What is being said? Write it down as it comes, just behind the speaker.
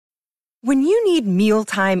When you need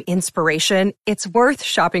mealtime inspiration, it's worth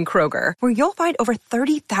shopping Kroger, where you'll find over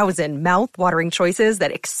 30,000 mouth-watering choices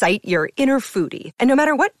that excite your inner foodie. And no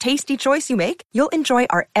matter what tasty choice you make, you'll enjoy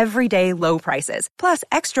our everyday low prices, plus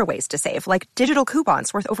extra ways to save, like digital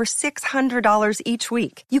coupons worth over $600 each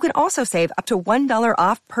week. You can also save up to $1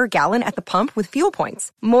 off per gallon at the pump with fuel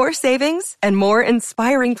points. More savings and more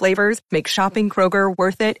inspiring flavors make shopping Kroger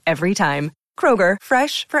worth it every time. Kroger,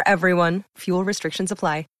 fresh for everyone. Fuel restrictions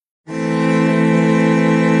apply.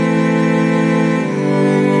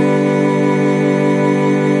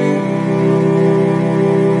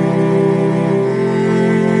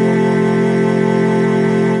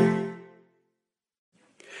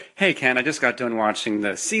 Hey Ken, I just got done watching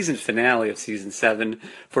the season finale of season 7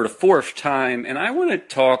 for the 4th time, and I want to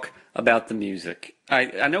talk about the music.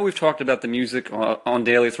 I know we've talked about the music on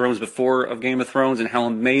Daily Thrones before of Game of Thrones and how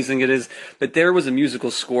amazing it is, but there was a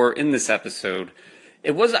musical score in this episode.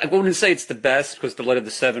 I wouldn't say it's the best, because The Light of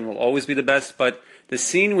the Seven will always be the best, but the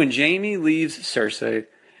scene when Jaime leaves Cersei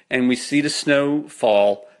and we see the snow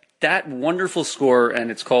fall, that wonderful score,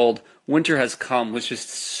 and it's called Winter Has Come, was just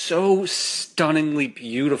so stunningly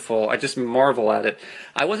beautiful. I just marvel at it.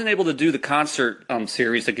 I wasn't able to do the concert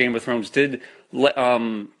series that Game of Thrones did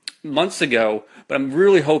months ago, but I'm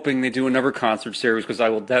really hoping they do another concert series, because I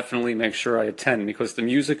will definitely make sure I attend, because the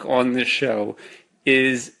music on this show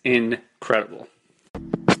is incredible.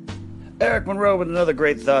 Eric Monroe with another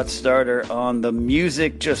great thought starter on the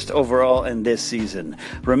music just overall in this season.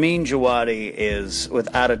 Ramin Djawadi is,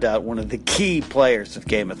 without a doubt, one of the key players of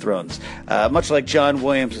Game of Thrones. Much like John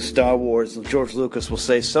Williams of Star Wars, George Lucas will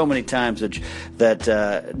say so many times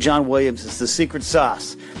that John Williams is the secret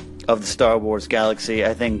sauce of the Star Wars galaxy.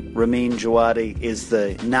 I think Ramin Djawadi is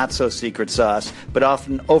the not-so-secret sauce, but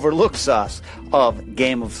often overlooked sauce of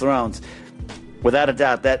Game of Thrones. Without a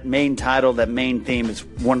doubt, that main title, that main theme is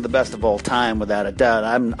one of the best of all time, without a doubt.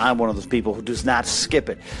 I'm one of those people who does not skip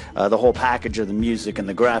it. The whole package of the music and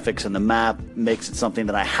the graphics and the map makes it something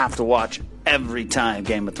that I have to watch every time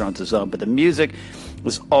Game of Thrones is on. But the music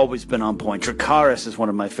has always been on point. Dracarys is one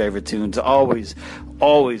of my favorite tunes. Always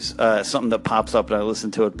something that pops up and I listen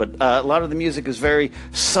to it. But a lot of the music is very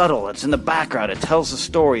subtle. It's in the background. It tells a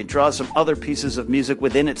story. It draws some other pieces of music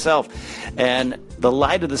within itself. And The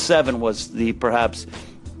Light of the Seven was the perhaps,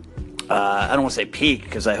 I don't want to say peak,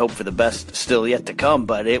 because I hope for the best still yet to come,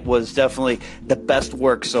 but it was definitely the best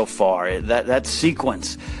work so far. That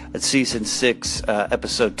sequence at Season 6,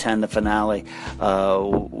 Episode 10, the finale,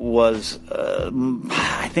 was,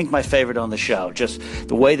 I think, my favorite on the show. Just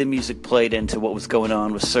the way the music played into what was going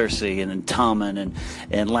on with Cersei and Tommen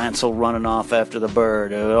and Lancel running off after the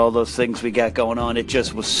bird, and all those things we got going on. It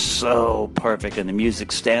just was so perfect, and the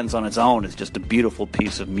music stands on its own. It's just a beautiful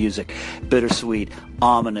piece of music. Bittersweet,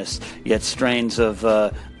 ominous, yet strains of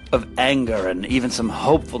anger and even some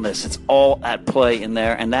hopefulness. It's all at play in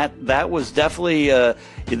there, and that was definitely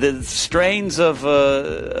the strains of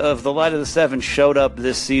The Light of the Seven showed up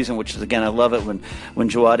this season, which is, again, I love it when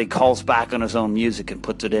Djawadi calls back on his own music and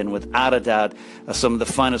puts it in. Without a doubt, some of the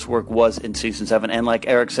finest work was in Season 7, and like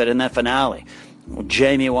Eric said, in that finale,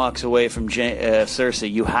 Jaime walks away from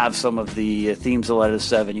Cersei. You have some of the themes of Light of the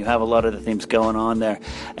Seven. You have a lot of the themes going on there,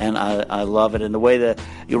 and I love it. And the way that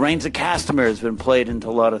Rains of Castamere has been played into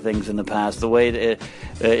a lot of things in the past, the way that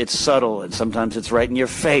it's subtle, and sometimes it's right in your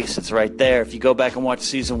face. It's right there. If you go back and watch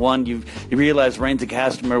Season 1, you realize Rains of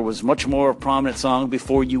Castamere was much more a prominent song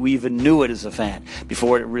before you even knew it as a fan,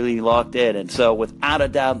 before it really locked in. And so, without a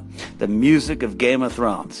doubt, the music of Game of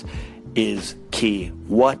Thrones is key.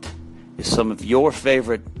 What is some of your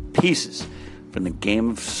favorite pieces from the Game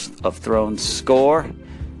of Thrones score,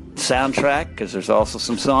 soundtrack? Because there's also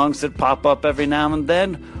some songs that pop up every now and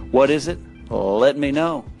then. What is it? Let me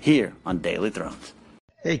know here on Daily Thrones.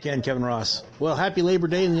 Hey, Ken, Kevin Ross. Well, happy Labor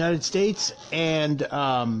Day in the United States. And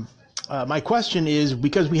my question is,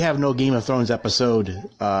 because we have no Game of Thrones episode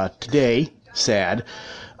today, sad,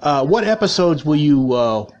 what episodes will you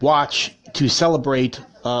watch to celebrate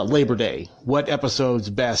Labor Day? What episodes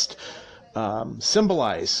best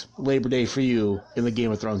symbolize Labor Day for you in the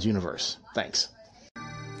Game of Thrones universe? Thanks.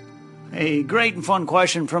 A great and fun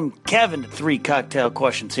question from Kevin. 3 cocktail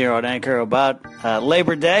questions here on Anchor about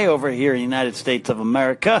Labor Day over here in the United States of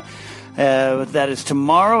America. That is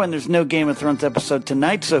tomorrow, and there's no Game of Thrones episode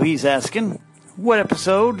tonight, so he's asking, what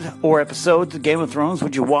episode or episodes of Game of Thrones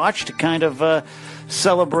would you watch to kind of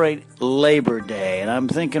celebrate Labor Day? And I'm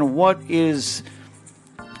thinking, what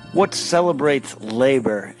celebrates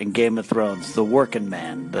labor in Game of Thrones? The working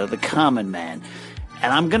man, the common man.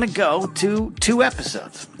 And I'm going to go to 2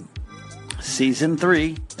 episodes. Season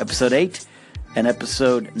 3, Episode 8, and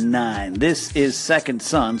episode 9. This is Second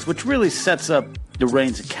Sons, which really sets up the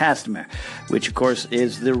Reigns of Castamere, which of course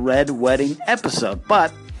is the Red Wedding episode.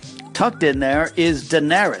 But tucked in there is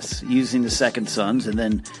Daenerys using the Second Sons, and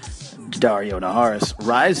then Daario Naharis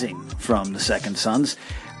rising from the Second Sons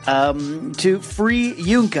to free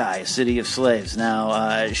Yunkai, city of slaves.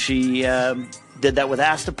 Now, she did that with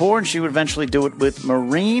Astapor, and she would eventually do it with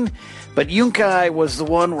Meereen. But Yunkai was the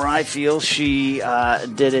one where I feel she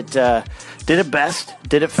did it best,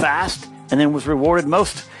 did it fast, and then was rewarded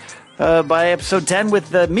most by episode 10 with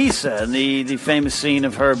Misa and the famous scene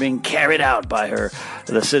of her being carried out by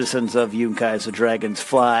the citizens of Yunkai as the dragons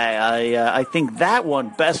fly. I think that one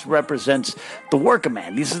best represents the working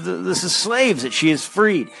man. This is slaves that she has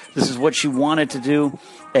freed. This is what she wanted to do.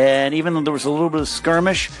 And even though there was a little bit of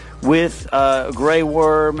skirmish with Grey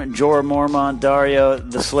Worm, Jorah Mormont, Daario,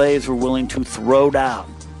 the slaves were willing to throw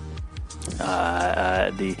down.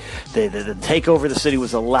 The takeover of the city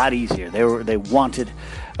was a lot easier. They wanted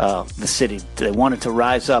the city. They wanted to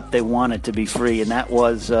rise up. They wanted to be free, and that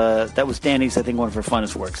was Dany's, I think, one of her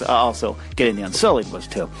funnest works. Also, Getting the Unsullied was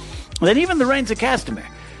too. And then even the Reigns of Castamere.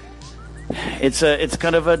 It's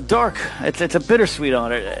kind of a dark. It's a bittersweet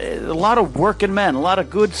on it. A lot of working men, a lot of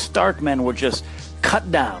good Stark men were just cut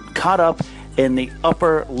down, caught up in the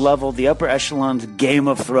upper level, the upper echelons Game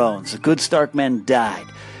of Thrones. The good Stark men died.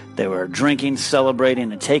 They were drinking,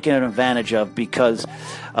 celebrating, and taken advantage of because,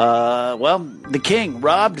 the king,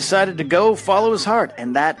 Robb, decided to go follow his heart,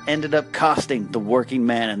 and that ended up costing the working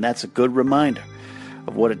man, and that's a good reminder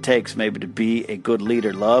of what it takes maybe to be a good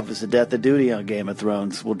leader. Love is the death of duty on Game of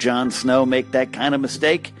Thrones. Will Jon Snow make that kind of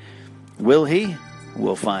mistake? Will he?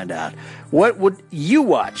 We'll find out. What would you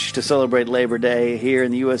watch to celebrate Labor Day here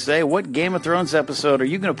in the USA? What Game of Thrones episode are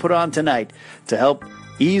you going to put on tonight to help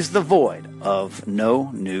ease the void of no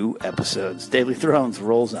new episodes? Daily Thrones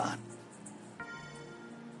rolls on.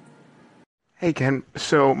 Hey, Ken.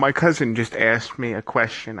 So my cousin just asked me a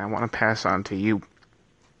question I want to pass on to you.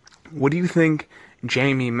 What do you think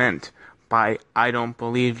Jaime meant by "I don't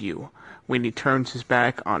believe you" when he turns his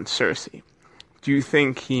back on Cersei? Do you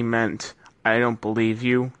think he meant "I don't believe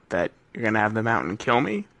you that you're going to have the mountain kill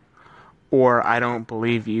me"? Or "I don't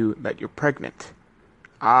believe you that you're pregnant"?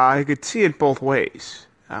 I could see it both ways,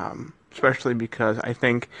 especially because I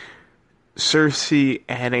think Cersei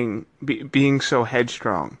being so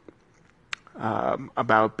headstrong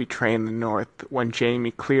about betraying the North when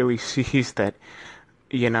Jaime clearly sees that,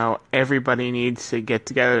 everybody needs to get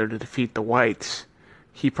together to defeat the Whites.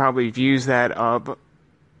 He probably views that of,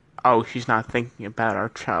 she's not thinking about our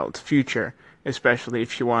child's future, especially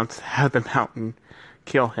if she wants to have the mountain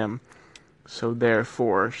kill him. So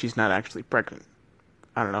therefore, she's not actually pregnant.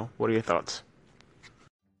 I don't know. What are your thoughts?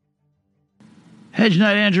 Hedge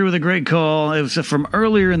Knight Andrew with a great call. It was from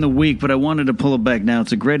earlier in the week, but I wanted to pull it back now.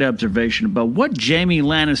 It's a great observation about what Jaime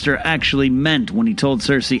Lannister actually meant when he told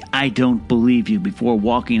Cersei, "I don't believe you," before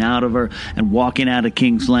walking out of her and walking out of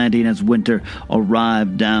King's Landing as winter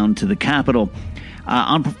arrived down to the capital.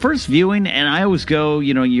 On first viewing, and I always go,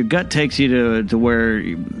 your gut takes you to where,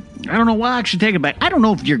 I don't know, well, actually take it back. I don't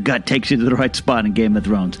know if your gut takes you to the right spot in Game of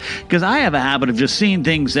Thrones, because I have a habit of just seeing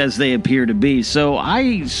things as they appear to be. So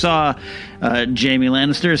I saw Jaime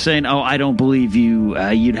Lannister saying, "I don't believe you,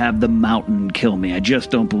 you'd have the mountain kill me. I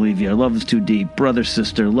just don't believe you. Our love is too deep. Brother,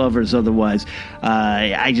 sister, lovers, otherwise."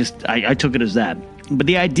 I took it as that. But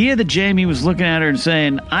the idea that Jaime was looking at her and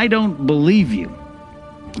saying, "I don't believe you.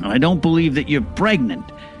 I don't believe that you're pregnant,"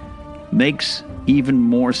 makes even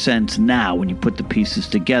more sense now when you put the pieces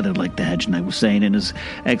together, like the Hedge Knight was saying in his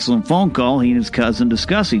excellent phone call, he and his cousin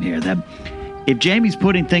discussing here, that if Jaime's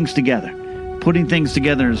putting things together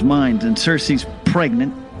in his mind, and Cersei's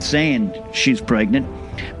pregnant, saying she's pregnant,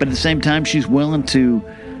 but at the same time she's willing to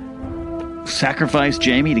sacrifice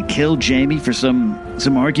Jaime, to kill Jaime for some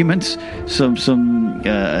arguments,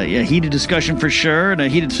 a heated discussion for sure, and a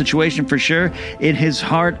heated situation for sure. In his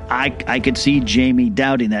heart, I could see Jaime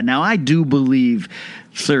doubting that. Now, I do believe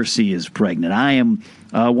Cersei is pregnant. I am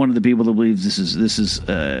one of the people that believes this is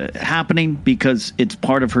happening because it's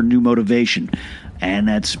part of her new motivation. And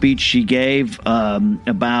that speech she gave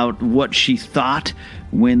about what she thought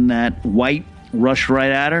when that White rushed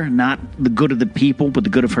right at her, not the good of the people, but the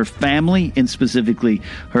good of her family, and specifically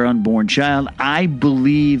her unborn child. I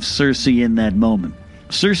believe Cersei in that moment.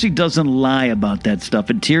 Cersei doesn't lie about that stuff,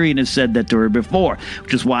 and Tyrion has said that to her before,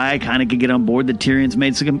 which is why I kind of could get on board that Tyrion's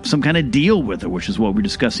made some kind of deal with her, which is what we were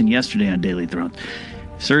discussing yesterday on Daily Thrones.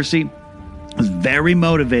 Cersei is very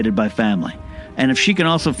motivated by family. And if she can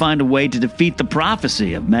also find a way to defeat the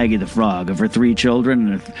prophecy of Maggie the Frog, of her 3 children,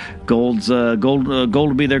 and if gold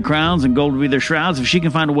will be their crowns and gold will be their shrouds, if she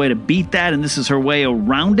can find a way to beat that, and this is her way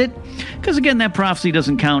around it, because again, that prophecy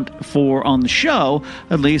doesn't count for on the show,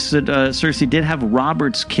 at least that Cersei did have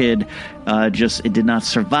Robert's kid, just it did not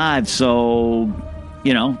survive, so,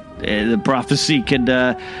 you know, the prophecy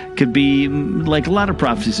could be like a lot of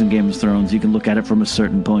prophecies in Game of Thrones. You can look at it from a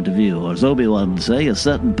certain point of view, or as Obi-Wan would say, a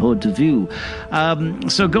certain point of view.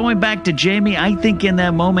 So going back to Jaime, I think in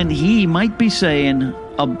that moment he might be saying,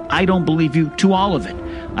 I don't believe you to all of it.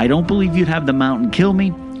 I don't believe you'd have the mountain kill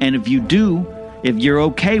me, and if you do, if you're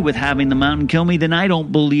okay with having the mountain kill me, then I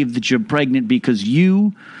don't believe that you're pregnant because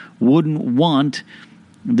you wouldn't want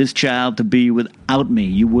this child to be without me.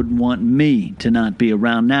 You wouldn't want me to not be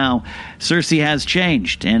around. Now, Cersei has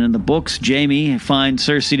changed, and in the books, Jaime finds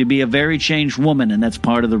Cersei to be a very changed woman, and that's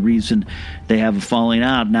part of the reason they have a falling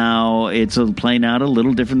out. Now, it's playing out a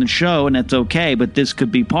little different than the show, and that's okay, but this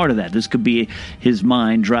could be part of that. This could be his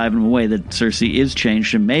mind driving him away, that Cersei is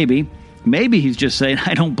changed, and maybe he's just saying,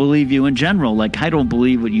 I don't believe you in general. Like, I don't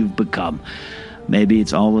believe what you've become. Maybe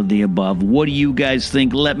it's all of the above. What do you guys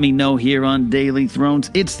think? Let me know here on Daily Thrones.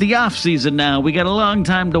 It's the off season now. We got a long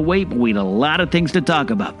time to wait, but we got a lot of things to talk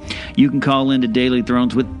about. You can call into Daily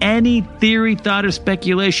Thrones with any theory, thought, or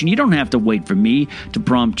speculation. You don't have to wait for me to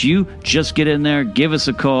prompt you. Just get in there, give us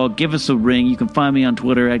a call, give us a ring. You can find me on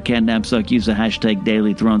Twitter at Ken Napsuck. Use the hashtag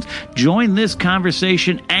Daily Thrones. Join this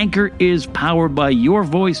conversation. Anchor is powered by your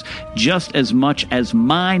voice just as much as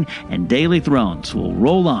mine, and Daily Thrones will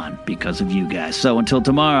roll on because of you guys. So until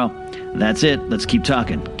tomorrow, that's it. Let's keep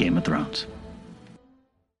talking Game of Thrones.